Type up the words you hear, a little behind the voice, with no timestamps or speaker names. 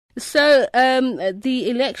So the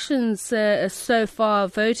elections so far,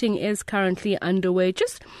 voting is currently underway.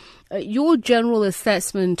 Just your general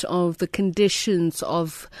assessment of the conditions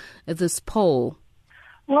of this poll.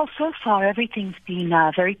 Well, so far everything's been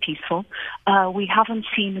very peaceful. We haven't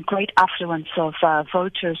seen a great affluence of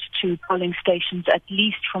voters to polling stations, at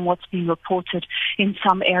least from what's been reported in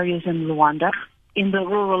some areas in Rwanda. In the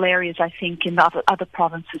rural areas, I think in the other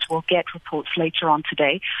provinces, we'll get reports later on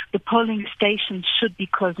today. The polling stations should be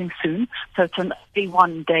closing soon, so it's an early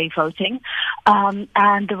one-day voting,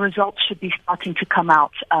 and the results should be starting to come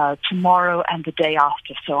out tomorrow and the day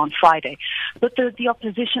after, so on Friday. But the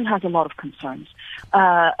opposition has a lot of concerns.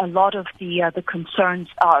 A lot of the concerns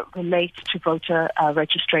relate to voter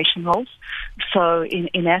registration rolls. So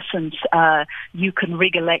in essence, you can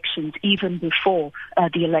rig elections even before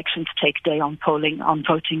the elections take on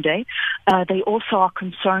voting day. They also are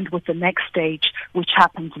concerned with the next stage, which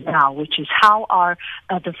happens now, which is how are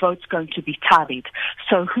the votes going to be tallied.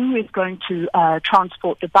 So who is going to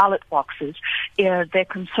transport the ballot boxes? They're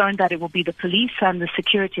concerned that it will be the police and the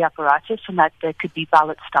security apparatus, and that there could be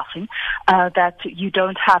ballot stuffing, that you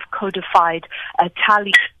don't have codified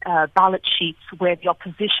tally ballot sheets where the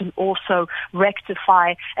opposition also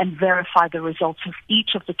rectify and verify the results of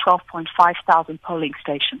each of the 12.5 thousand polling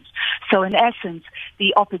stations. So in essence,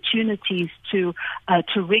 the opportunities to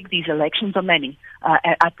rig these elections are many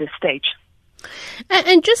at this stage.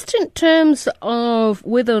 And just in terms of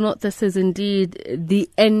whether or not this is indeed the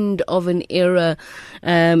end of an era,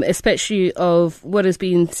 especially of what has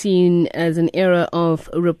been seen as an era of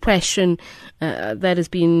repression that has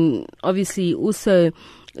been obviously also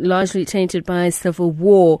largely tainted by civil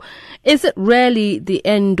war, is it really the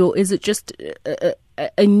end, or is it just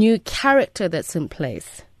a new character that's in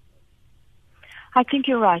place? I think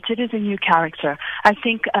you're right. It is a new character. I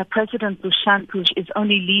think President Bushankush is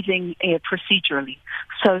only leaving procedurally.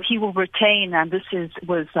 So he will retain, and this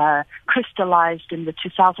was crystallized in the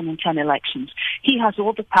 2010 elections. He has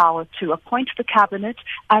all the power to appoint the cabinet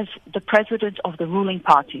as the president of the ruling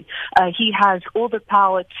party. He has all the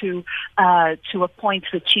power to appoint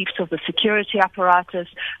the chiefs of the security apparatus.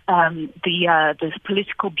 The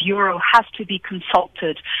political bureau has to be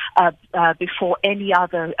consulted before any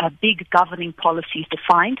other big governing policy is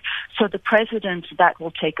defined. So the president that will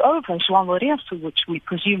take over, João Lourenço, which we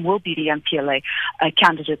presume will be the MPLA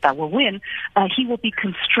candidate that will win, he will be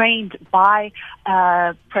constrained by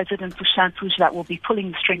President Bushankush, that will be pulling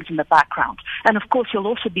the strings in the background. And of course, he'll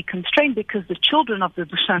also be constrained because the children of the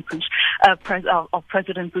Bushankush, of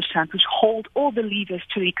President Bushankush, hold all the levers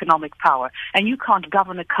to economic power. And you can't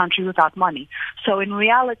govern a country without money. So in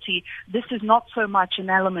reality, this is not so much an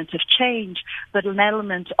element of change, but an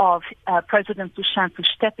element of President Bushankush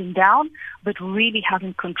stepping down, but really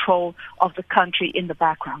having control of the country in the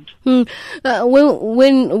background.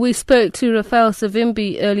 When we spoke to Rafael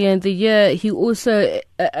Savimbi earlier in the year, he also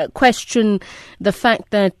questioned the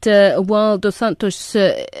fact that while Dos Santos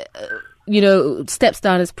steps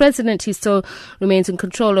down as president, he still remains in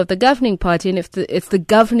control of the governing party. And if the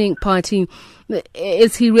governing party,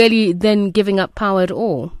 is he really then giving up power at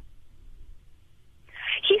all?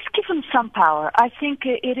 He's given some power. I think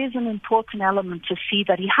it is an important element to see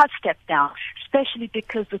that he has stepped down, especially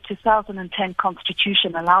because the 2010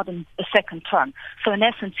 Constitution allowed him a second term. So in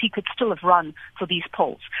essence, he could still have run for these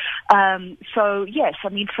polls. So yes, I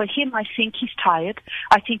mean, for him, I think he's tired.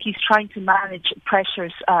 I think he's trying to manage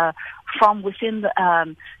pressures from within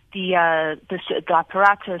the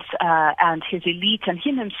apparatus and his elite and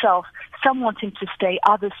him himself. Some want him to stay,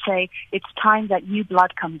 others say it's time that new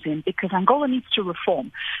blood comes in because Angola needs to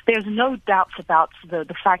reform. There's no doubts about the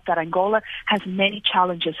fact that Angola has many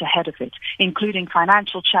challenges ahead of it, including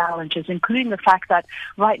financial challenges, including the fact that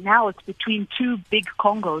right now it's between two big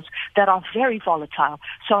Congos that are very volatile.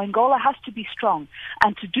 So Angola has to be strong,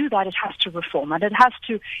 and to do that it has to reform, and it has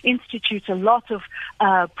to institute a lot of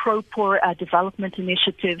pro-poor development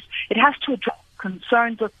initiatives. It has to address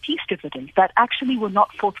concerns of peace dividends that actually were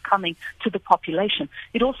not forthcoming to the population.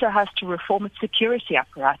 It also has to reform its security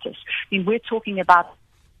apparatus. I mean, we're talking about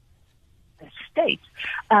a state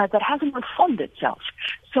that hasn't reformed itself.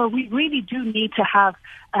 So we really do need to have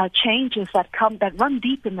changes that run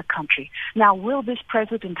deep in the country. Now, will this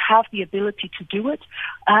president have the ability to do it?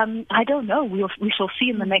 I don't know. We shall see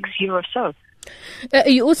in the next year or so.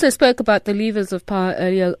 You also spoke about the levers of power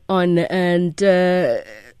earlier on, and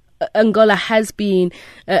Angola has been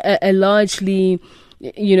a largely,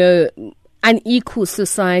 unequal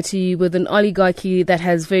society with an oligarchy that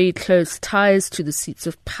has very close ties to the seats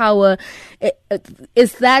of power.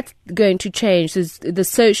 Is that going to change? Is the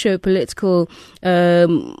socio-political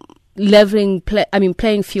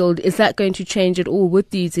playing field, is that going to change at all with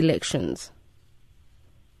these elections?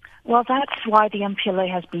 Well, that's why the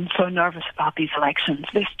MPLA has been so nervous about these elections.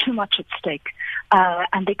 There's too much at stake,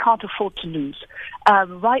 and they can't afford to lose.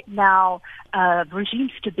 Right now,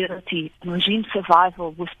 regime stability and regime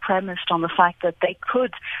survival was premised on the fact that they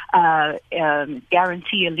could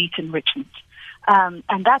guarantee elite enrichment.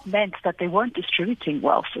 And that meant that they weren't distributing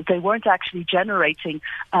wealth. They weren't actually generating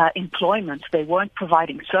employment. They weren't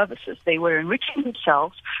providing services. They were enriching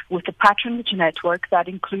themselves with a patronage network that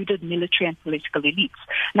included military and political elites.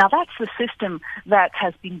 Now, that's the system that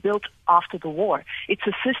has been built after the war. It's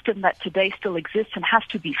a system that today still exists and has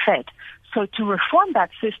to be fed. So to reform that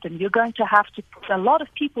system, you're going to have to put a lot of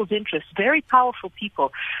people's interests, very powerful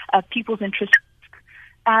people, people's interests.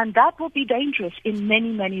 And that will be dangerous in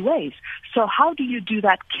many, many ways. So how do you do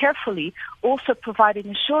that carefully, also providing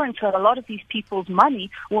assurance that a lot of these people's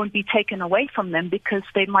money won't be taken away from them because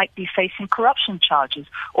they might be facing corruption charges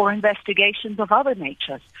or investigations of other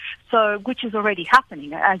natures, so which is already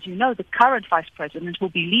happening. As you know, the current vice president will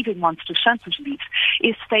be leaving once Dos Santos leaves,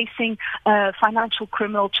 is facing financial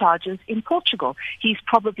criminal charges in Portugal. He's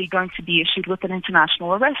probably going to be issued with an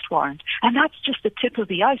international arrest warrant. And that's just the tip of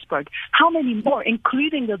the iceberg. How many more,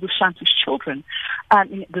 including the Dos Santos children?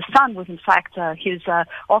 The son was, in fact, his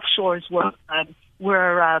offshores were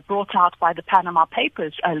brought out by the Panama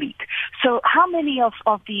Papers leak. So how many of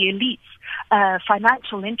the elites'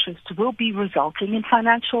 financial interests will be resulting in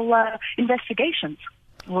financial investigations?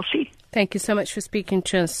 We'll see. Thank you so much for speaking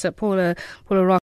to us, Paula Rock.